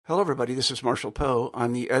Hello, everybody. This is Marshall Poe.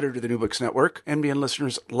 I'm the editor of the New Books Network. NBN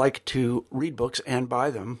listeners like to read books and buy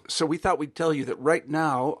them. So we thought we'd tell you that right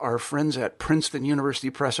now, our friends at Princeton University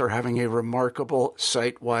Press are having a remarkable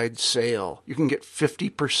site-wide sale. You can get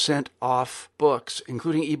 50% off books,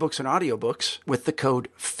 including ebooks and audiobooks, with the code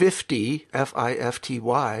 50,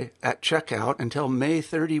 F-I-F-T-Y, at checkout until May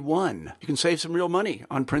 31. You can save some real money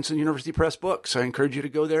on Princeton University Press books. I encourage you to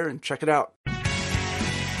go there and check it out.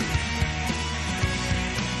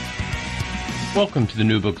 Welcome to the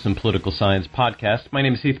New Books in Political Science podcast. My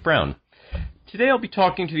name is Heath Brown. Today I'll be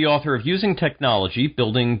talking to the author of Using Technology,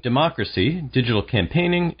 Building Democracy, Digital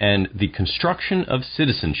Campaigning, and the Construction of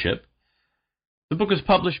Citizenship. The book is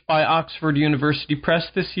published by Oxford University Press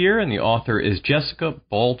this year, and the author is Jessica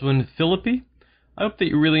Baldwin Philippi. I hope that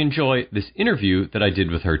you really enjoy this interview that I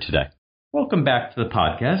did with her today. Welcome back to the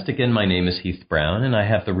podcast. Again, my name is Heath Brown, and I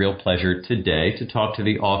have the real pleasure today to talk to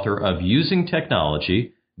the author of Using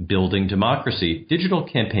Technology, Building Democracy, Digital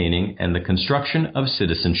Campaigning, and the Construction of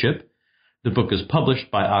Citizenship. The book is published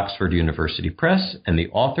by Oxford University Press, and the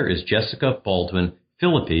author is Jessica Baldwin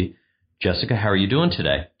Philippi. Jessica, how are you doing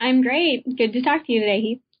today? I'm great. Good to talk to you today,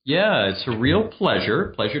 Heath. Yeah, it's a real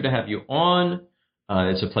pleasure. Pleasure to have you on.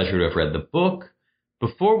 It's a pleasure to have read the book.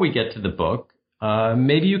 Before we get to the book,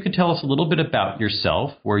 maybe you could tell us a little bit about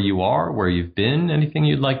yourself, where you are, where you've been, anything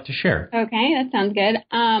you'd like to share. Okay, that sounds good.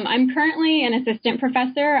 I'm currently an assistant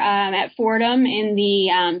professor at Fordham in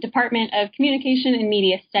the Department of Communication and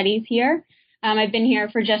Media Studies here. I've been here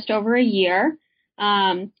for just over a year.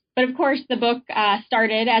 But of course, the book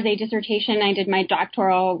started as a dissertation. I did my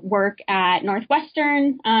doctoral work at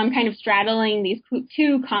Northwestern, kind of straddling these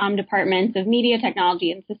two comm departments of media,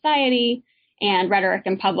 technology, and society, and rhetoric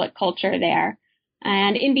and public culture there.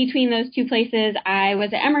 And in between those two places, I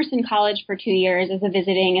was at Emerson College for 2 years as a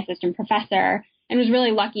visiting assistant professor and was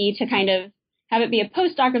really lucky to kind of have it be a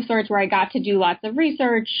postdoc of sorts where I got to do lots of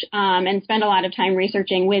research and spend a lot of time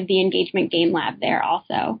researching with the Engagement Game Lab there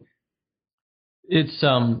also. It's,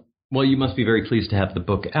 well, you must be very pleased to have the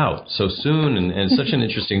book out so soon and such an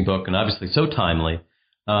interesting book and obviously so timely.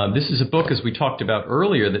 This is a book, as we talked about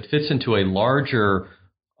earlier, that fits into a larger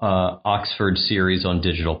Oxford series on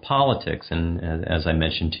digital politics. And as I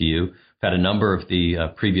mentioned to you, I've had a number of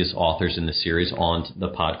the previous authors in the series on the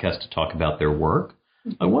podcast to talk about their work.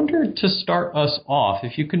 I wonder, to start us off,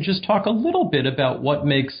 if you can just talk a little bit about what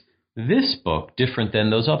makes this book different than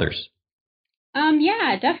those others.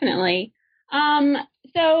 Yeah, definitely.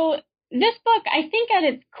 So this book, I think at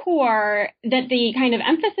its core, that the kind of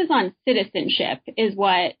emphasis on citizenship is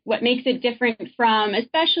what makes it different from,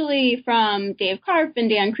 especially from Dave Karp and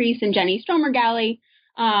Dan Kreis and Jenny Stromer-Galley,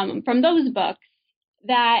 from those books,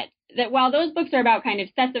 that while those books are about kind of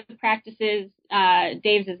sets of practices,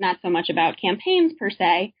 Dave's is not so much about campaigns per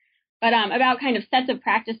se, but about kind of sets of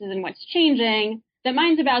practices and what's changing, that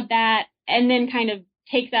mine's about that, and then kind of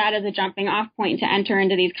take that as a jumping off point to enter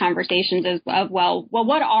into these conversations of well,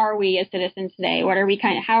 what are we as citizens today? What are we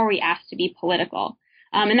how are we asked to be political?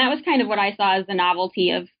 And that was kind of what I saw as the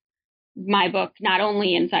novelty of my book, not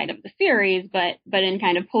only inside of the series, but in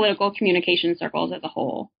kind of political communication circles as a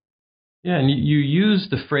whole. Yeah, and you use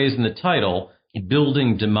the phrase in the title,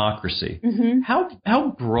 building democracy. Mm-hmm.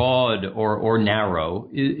 How broad or narrow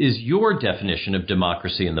is your definition of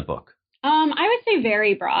democracy in the book? I would say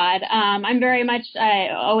very broad. I'm very much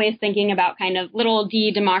always thinking about kind of little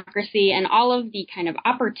d democracy and all of the kind of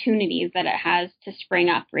opportunities that it has to spring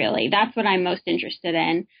up, really. That's what I'm most interested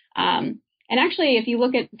in. And actually, if you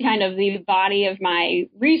look at kind of the body of my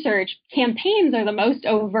research, campaigns are the most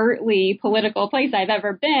overtly political place I've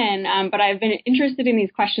ever been. But I've been interested in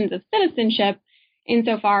these questions of citizenship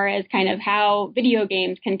insofar as kind of how video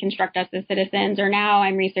games can construct us as citizens, or now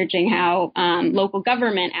I'm researching how local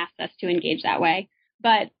government asks us to engage that way.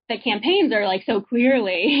 But the campaigns are like so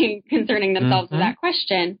clearly concerning themselves with that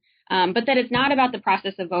question, but that it's not about the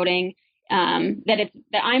process of voting, that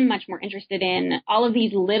I'm much more interested in all of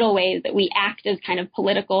these little ways that we act as kind of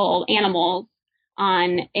political animals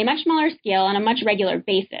on a much smaller scale on a much regular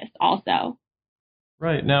basis also.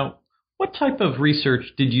 Right. Now, what type of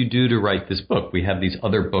research did you do to write this book? We have these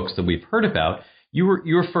other books that we've heard about. You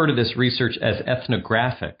refer to this research as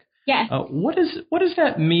ethnographic. Yes. What does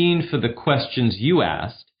that mean for the questions you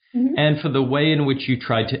asked and for the way in which you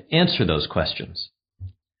tried to answer those questions?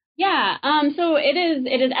 Yeah. So it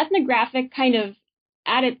is ethnographic kind of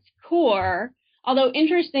at its core, although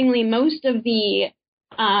interestingly, most of the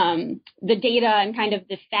data and kind of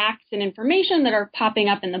the facts and information that are popping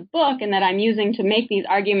up in the book and that I'm using to make these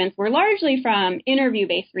arguments were largely from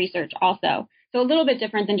interview-based research also. So a little bit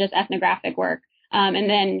different than just ethnographic work. And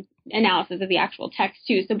then analysis of the actual text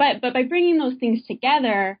too. So, but by bringing those things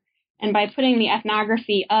together and by putting the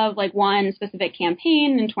ethnography of like one specific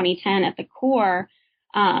campaign in 2010 at the core,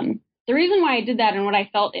 the reason why I did that and what I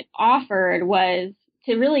felt it offered was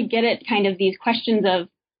to really get at kind of these questions of,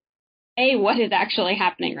 A, what is actually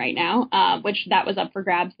happening right now, which that was up for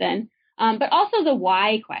grabs then, but also the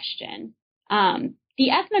why question. The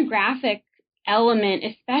ethnographic element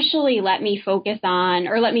especially let me focus on,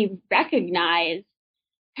 or let me recognize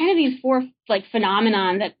kind of these four like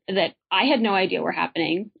phenomenon that I had no idea were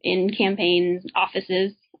happening in campaigns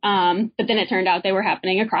offices. But then it turned out they were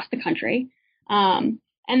happening across the country. And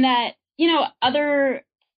that, other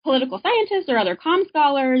political scientists or other comm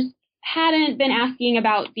scholars hadn't been asking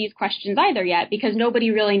about these questions either yet because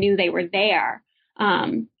nobody really knew they were there.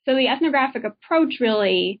 So the ethnographic approach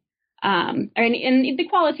really, and the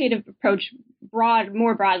qualitative approach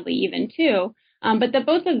more broadly even too, but that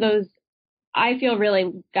both of those I feel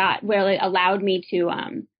really allowed me to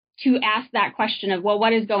ask that question of, well,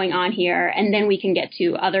 what is going on here? And then we can get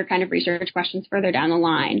to other kind of research questions further down the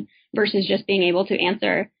line versus just being able to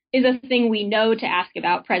answer, is a thing we know to ask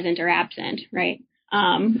about present or absent, right?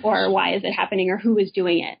 Or why is it happening or who is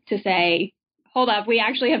doing it? To say, hold up, we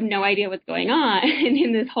actually have no idea what's going on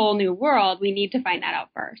in this whole new world. We need to find that out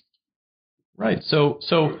first. Right. So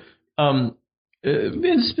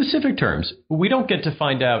in specific terms, we don't get to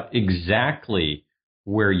find out exactly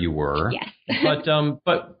where you were. Yes.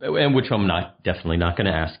 but which I'm definitely not going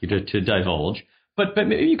to ask you to divulge. But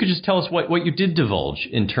maybe you could just tell us what you did divulge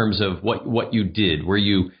in terms of what you did. Were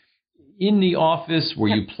you in the office? Were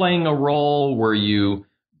you playing a role? Were you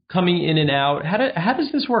coming in and out? How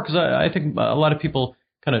does this work? Because I think a lot of people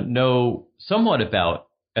kind of know somewhat about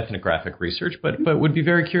ethnographic research, but would be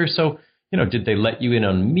very curious. So, did they let you in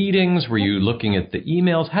on meetings? Were you looking at the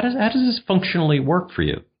emails? How does this functionally work for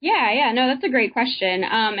you? Yeah, no, that's a great question.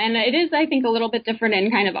 And it is, I think, a little bit different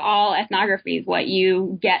in kind of all ethnographies, what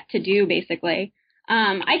you get to do, basically.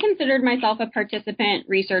 I considered myself a participant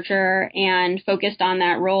researcher and focused on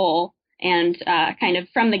that role and kind of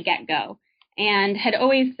from the get-go, and had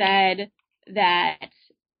always said that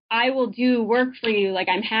I will do work for you. Like,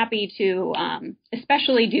 I'm happy to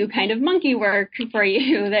especially do kind of monkey work for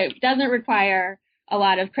you that doesn't require a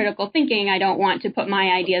lot of critical thinking. I don't want to put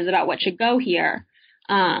my ideas about what should go here.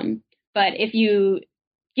 But if you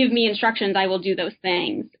give me instructions, I will do those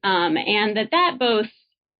things. And that both,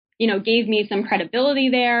 gave me some credibility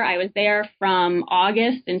there. I was there from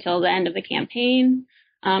August until the end of the campaign,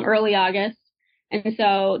 early August. And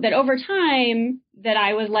so that over time that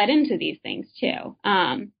I was led into these things too.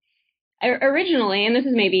 Originally, and this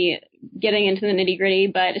is maybe getting into the nitty gritty,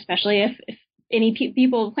 but especially if any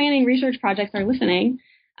people planning research projects are listening,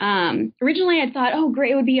 originally I thought, oh,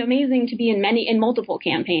 great, it would be amazing to be in multiple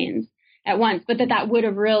campaigns at once, but that would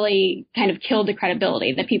have really kind of killed the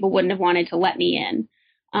credibility, that people wouldn't have wanted to let me in.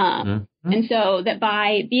 And so that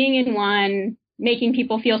by being in one, making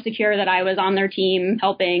people feel secure that I was on their team,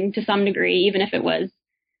 helping to some degree, even if it was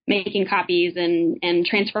making copies and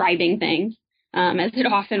transcribing things, as it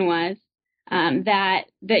often was, that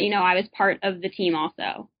I was part of the team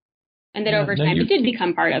also, and that over time it did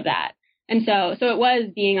become part of that. And so it was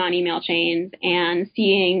being on email chains and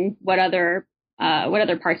seeing what other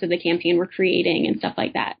parts of the campaign were creating and stuff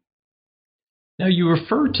like that. Now, you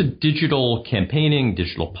refer to digital campaigning,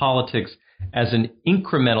 digital politics as an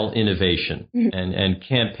incremental innovation, and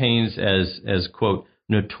campaigns as quote,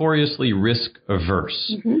 notoriously risk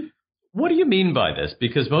averse. What do you mean by this?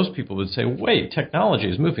 Because most people would say, wait, technology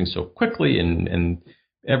is moving so quickly and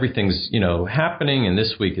everything's, happening, and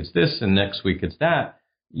this week it's this and next week it's that.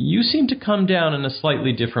 You seem to come down in a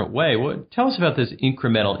slightly different way. Tell us about this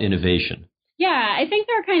incremental innovation. Yeah, I think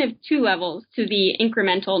there are kind of two levels to the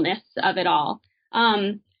incrementalness of it all.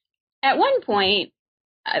 At one point,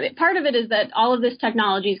 part of it is that all of this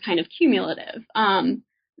technology is kind of cumulative,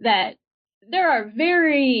 that there are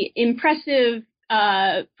very impressive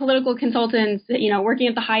political consultants, working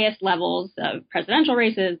at the highest levels of presidential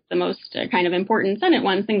races, the most kind of important Senate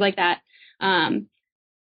ones, things like that,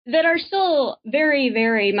 that are still very,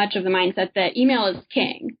 very much of the mindset that email is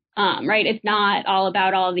king, right? It's not all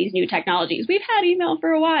about all of these new technologies. We've had email for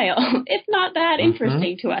a while. It's not that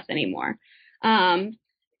interesting to us anymore. And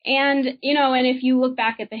if you look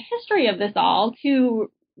back at the history of this all,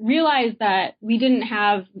 to realize that we didn't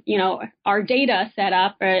have, our data set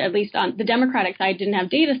up, or at least on the Democratic side, didn't have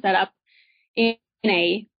data set up in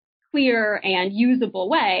a clear and usable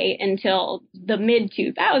way until the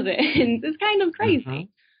mid-2000s is kind of crazy.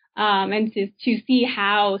 And to see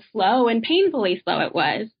how slow and painfully slow it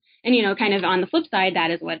was. And, kind of on the flip side,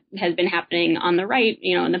 that is what has been happening on the right,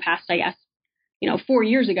 in the past, I guess, 4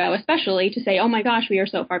 years ago, especially, to say, oh my gosh, we are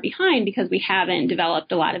so far behind because we haven't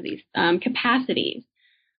developed a lot of these capacities.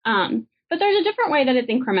 But there's a different way that it's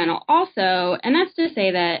incremental also, and that's to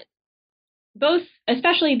say that both,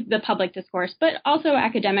 especially the public discourse, but also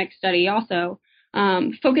academic study also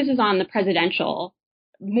focuses on the presidential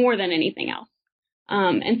more than anything else.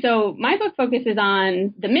 And so my book focuses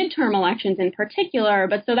on the midterm elections in particular,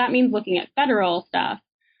 but so that means looking at federal stuff.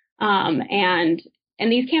 And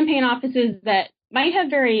these campaign offices that might have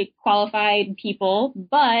very qualified people,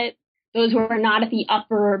 but those who are not at the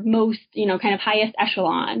uppermost, kind of highest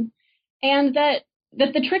echelon. And that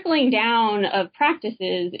the trickling down of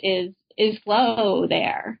practices is slow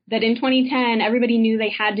there. That in 2010, everybody knew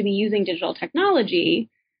they had to be using digital technology,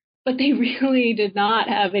 but they really did not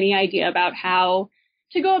have any idea about how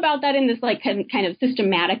to go about that in this like kind of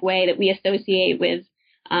systematic way that we associate with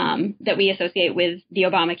the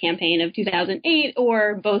Obama campaign of 2008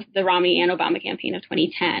 or both the Romney and Obama campaign of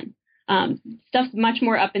 2010. Stuff's much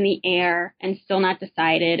more up in the air and still not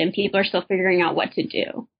decided, and people are still figuring out what to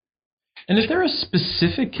do. And is there a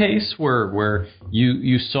specific case where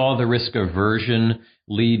you saw the risk aversion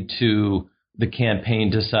lead to the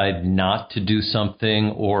campaign decide not to do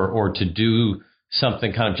something or to do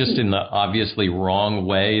something kind of just in the obviously wrong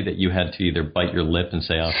way that you had to either bite your lip and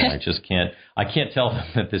say, okay, I can't tell them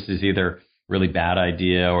that this is either really bad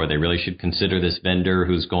idea or they really should consider this vendor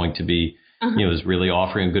who's going to be, is really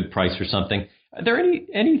offering a good price or something. Are there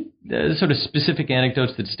any sort of specific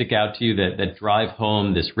anecdotes that stick out to you that drive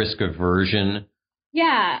home this risk aversion?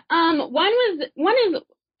 Yeah. One is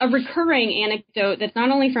a recurring anecdote that's not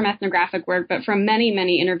only from ethnographic work, but from many,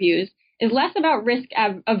 many interviews, is less about risk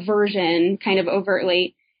aversion kind of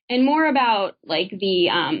overtly and more about like the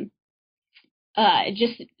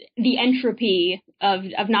just the entropy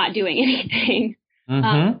of not doing anything.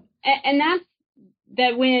 And that's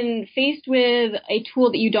that when faced with a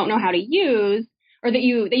tool that you don't know how to use, or that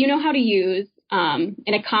you know how to use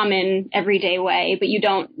in a common everyday way, but you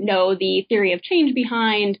don't know the theory of change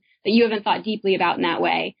behind, that you haven't thought deeply about in that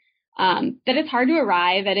way, that it's hard to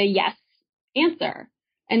arrive at a yes answer.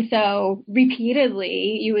 And so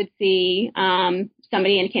repeatedly you would see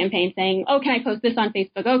somebody in a campaign saying, oh, can I post this on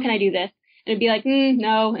Facebook? Oh, can I do this? And it'd be like,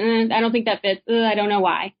 no, I don't think that fits. I don't know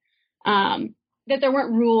why. That there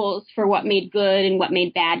weren't rules for what made good and what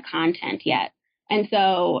made bad content yet. And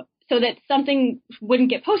so that something wouldn't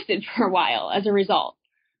get posted for a while as a result.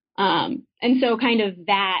 And so kind of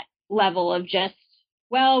that level of just,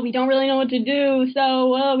 well, we don't really know what to do,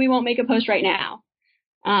 so we won't make a post right now.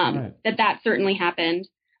 Right. That certainly happened.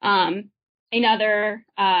 Another,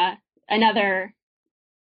 rather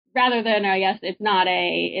than, I guess it's not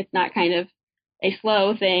kind of a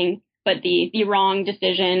slow thing, but the wrong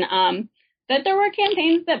decision, that there were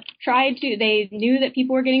campaigns that they knew that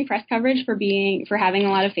people were getting press coverage for having a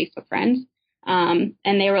lot of Facebook friends. And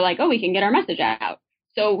they were like, oh, we can get our message out,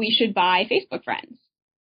 so we should buy Facebook friends.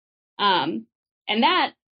 And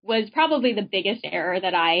that was probably the biggest error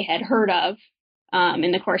that I had heard of,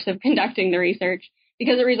 in the course of conducting the research,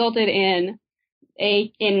 because it resulted in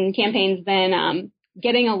campaigns then,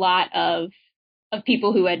 getting a lot of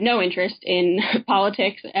people who had no interest in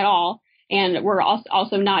politics at all, and were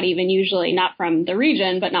also not even usually not from the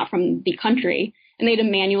region, but not from the country. And they had to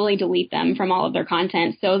manually delete them from all of their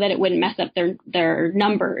content so that it wouldn't mess up their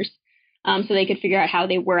numbers, so they could figure out how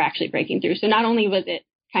they were actually breaking through. So not only was it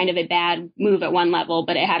kind of a bad move at one level,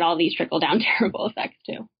 but it had all these trickle-down terrible effects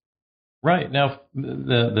too. Right. Now,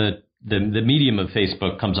 the medium of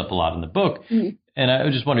Facebook comes up a lot in the book, and I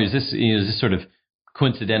was just wondering, is this sort of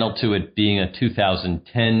coincidental to it being a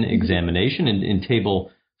 2010 examination? In table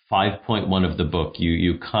 5.1 of the book,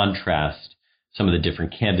 you contrast some of the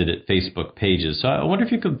different candidate Facebook pages. So I wonder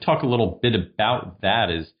if you could talk a little bit about that.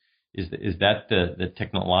 Is that the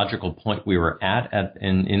technological point we were at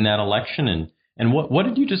in that election? And what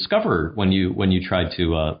did you discover when you tried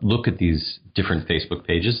to look at these different Facebook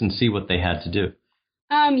pages and see what they had to do?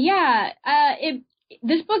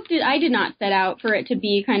 This book I did not set out for it to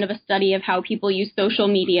be kind of a study of how people use social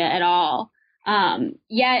media at all.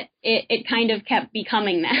 Yet it kind of kept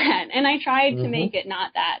becoming that. And I tried to make it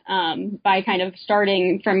not that, by kind of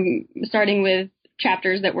starting with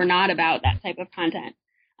chapters that were not about that type of content.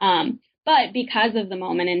 But because of the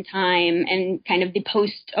moment in time and kind of the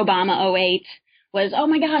post-Obama 08 was, oh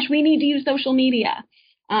my gosh, we need to use social media.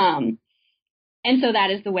 And so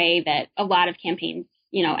that is the way that a lot of campaigns,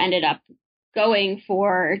 ended up going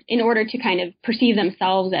in order to kind of perceive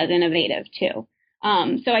themselves as innovative too.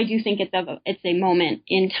 So I do think it's a moment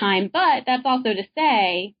in time, but that's also to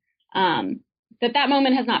say, that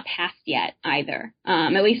moment has not passed yet either.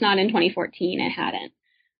 At least not in 2014, it hadn't.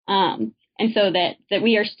 And so that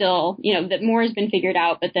we are still, that more has been figured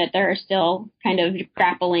out, but that there are still kind of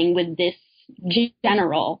grappling with this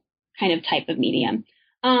general kind of type of medium.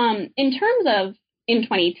 In terms of in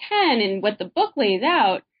 2010 and what the book lays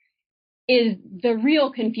out is the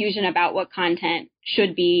real confusion about what content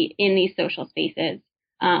should be in these social spaces.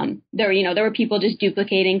 There were people just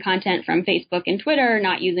duplicating content from Facebook and Twitter,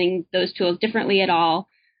 not using those tools differently at all.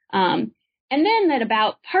 And then that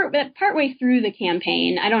about partway through the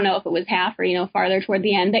campaign, I don't know if it was half or, farther toward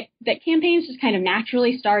the end, that campaigns just kind of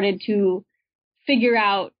naturally started to figure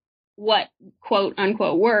out what quote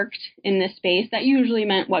unquote worked in this space. That usually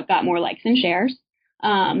meant what got more likes and shares,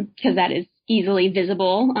 because that is easily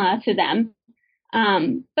visible to them.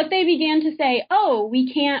 But they began to say, oh,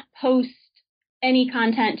 we can't post any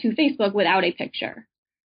content to Facebook without a picture.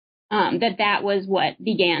 That was what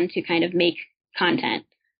began to kind of make content.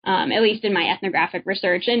 At least in my ethnographic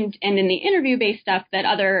research and in the interview-based stuff, that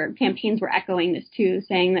other campaigns were echoing this too,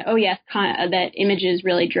 saying that, oh yes, that images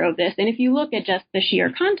really drove this. And if you look at just the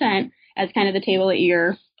sheer content, as kind of the table that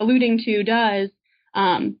you're alluding to does,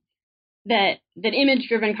 that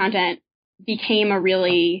image-driven content became a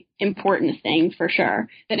really important thing for sure.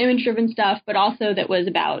 That image-driven stuff, but also that was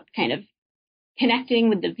about kind of connecting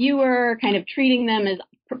with the viewer, kind of treating them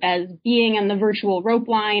as being on the virtual rope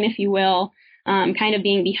line, if you will. Kind of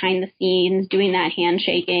being behind the scenes, doing that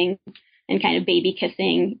handshaking and kind of baby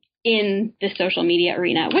kissing in the social media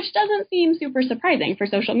arena, which doesn't seem super surprising for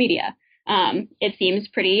social media. It seems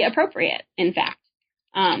pretty appropriate, in fact.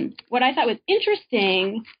 What I thought was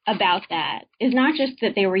interesting about that is not just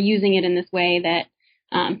that they were using it in this way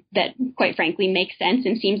that quite frankly makes sense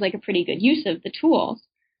and seems like a pretty good use of the tools,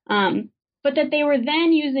 but that they were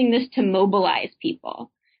then using this to mobilize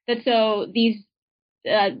people. That so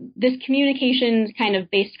this communications kind of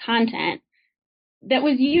based content that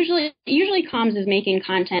was usually comms is making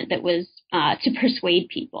content that was to persuade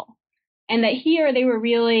people, and that here they were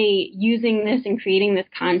really using this and creating this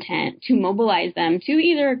content to mobilize them to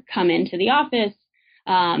either come into the office,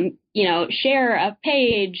 share a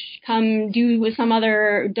page, come do with some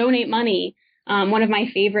other, donate money. One of my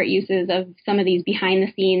favorite uses of some of these behind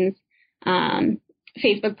the scenes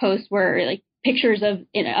Facebook posts were like pictures of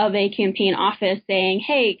a campaign office saying,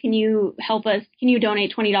 hey, can you help us? Can you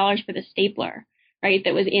donate $20 for the stapler, right?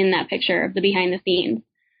 That was in that picture of the behind the scenes.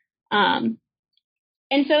 And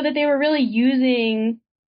so that they were really using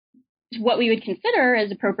what we would consider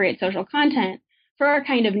as appropriate social content for a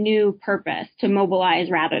kind of new purpose to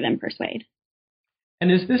mobilize rather than persuade.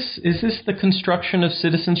 And is this the construction of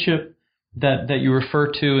citizenship that you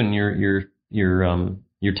refer to in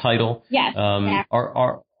your title? Yes.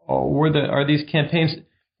 Are these campaigns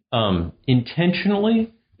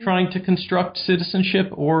intentionally trying to construct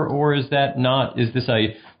citizenship, or is that not? Is this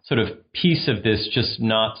a sort of piece of this just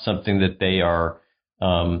not something that they are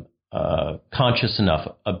conscious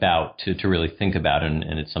enough about to really think about, and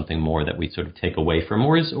it's something more that we sort of take away from,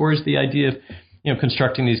 or is the idea of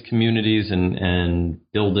constructing these communities and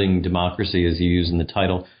building democracy, as you use in the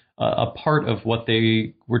title, a part of what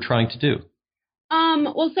they were trying to do?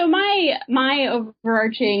 Well, so my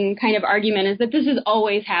overarching kind of argument is that this is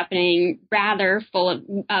always happening, rather full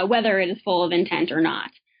of whether it is full of intent or not,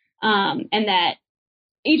 and that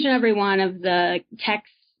each and every one of the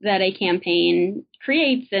texts that a campaign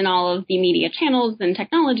creates and all of the media channels and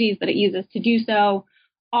technologies that it uses to do so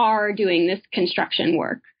are doing this construction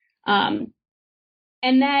work, and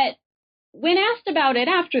that when asked about it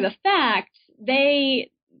after the fact, they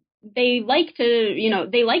like to,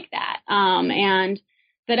 they like that, and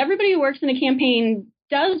that everybody who works in a campaign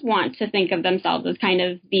does want to think of themselves as kind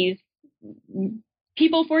of these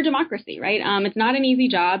people for democracy, right? It's not an easy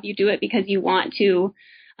job. You do it because you want to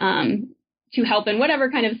help in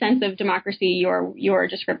whatever kind of sense of democracy your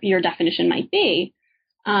definition might be,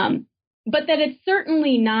 but that it's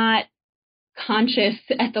certainly not conscious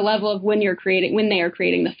at the level of when they are creating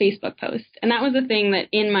the Facebook post. And that was the thing that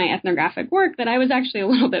in my ethnographic work that I was actually a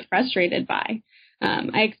little bit frustrated by.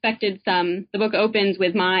 I expected the book opens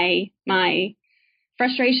with my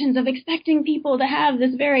frustrations of expecting people to have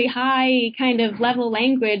this very high kind of level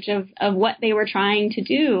language of what they were trying to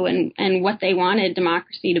do and what they wanted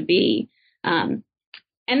democracy to be. And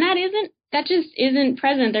that just isn't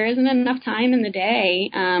present. There isn't enough time in the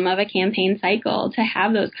day of a campaign cycle to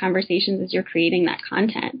have those conversations as you're creating that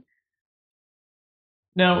content.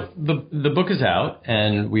 Now, the book is out,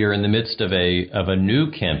 and we are in the midst of a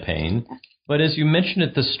new campaign. But as you mentioned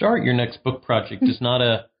at the start, your next book project is not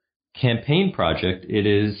a campaign project. It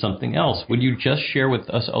is something else. Would you just share with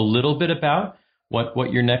us a little bit about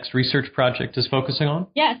what your next research project is focusing on?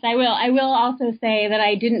 Yes, I will. I will also say that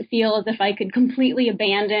I didn't feel as if I could completely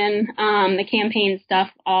abandon the campaign stuff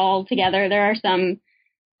altogether. There are some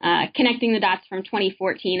connecting the dots from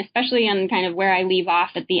 2014, especially on kind of where I leave off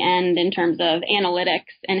at the end in terms of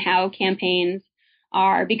analytics and how campaigns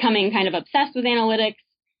are becoming kind of obsessed with analytics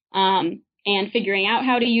and figuring out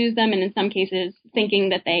how to use them, and in some cases thinking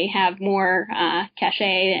that they have more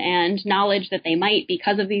cachet and knowledge that they might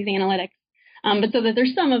because of these analytics. But so that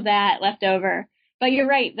there's some of that left over. But you're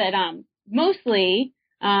right that mostly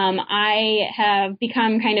I've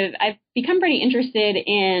become pretty interested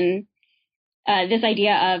in this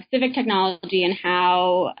idea of civic technology and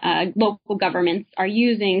how local governments are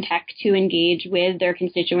using tech to engage with their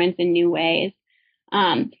constituents in new ways.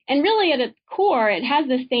 And really at its core, it has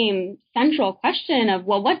the same central question of,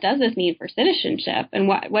 well, what does this mean for citizenship? And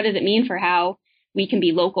what does it mean for how we can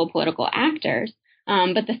be local political actors?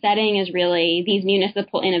 But the setting is really these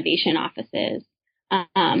municipal innovation offices.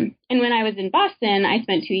 And when I was in Boston, I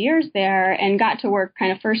spent 2 years there and got to work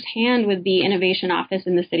kind of firsthand with the innovation office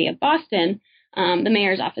in the city of Boston, the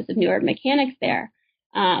mayor's office of New Urban Mechanics there,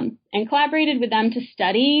 and collaborated with them to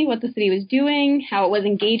study what the city was doing, how it was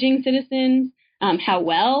engaging citizens, how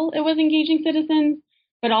well it was engaging citizens,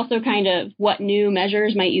 but also kind of what new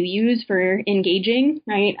measures might you use for engaging,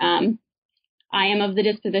 right? I am of the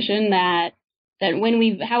disposition that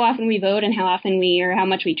how often we vote and how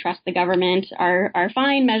much we trust the government are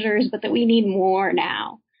fine measures, but that we need more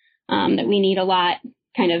now, that we need a lot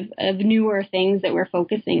kind of newer things that we're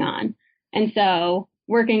focusing on. And so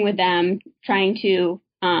working with them, trying to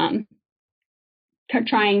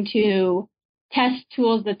test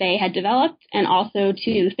tools that they had developed, and also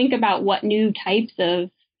to think about what new types of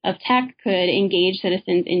tech could engage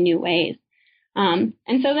citizens in new ways. And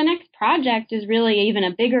so the next project is really even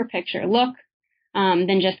a bigger picture look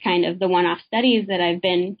than just kind of the one-off studies that I've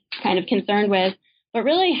been kind of concerned with, but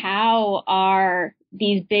really how are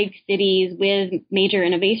these big cities with major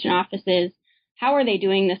innovation offices, how are they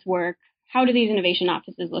doing this work? How do these innovation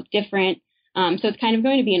offices look different? So it's kind of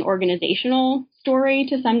going to be an organizational story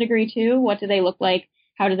to some degree too. What do they look like?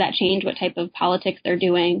 How does that change what type of politics they're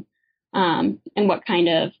doing? And what kind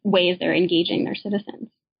of ways they're engaging their citizens?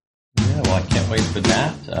 Yeah, well, I can't wait for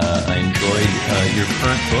that. I enjoyed your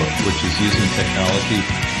current book, which is Using Technology,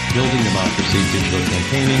 Building Democracy, Digital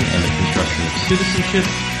Campaigning, and the Construction of Citizenship,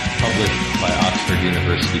 published by Oxford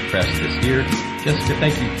University Press this year. Jessica,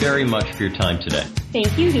 thank you very much for your time today.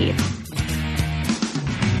 Thank you, Heath.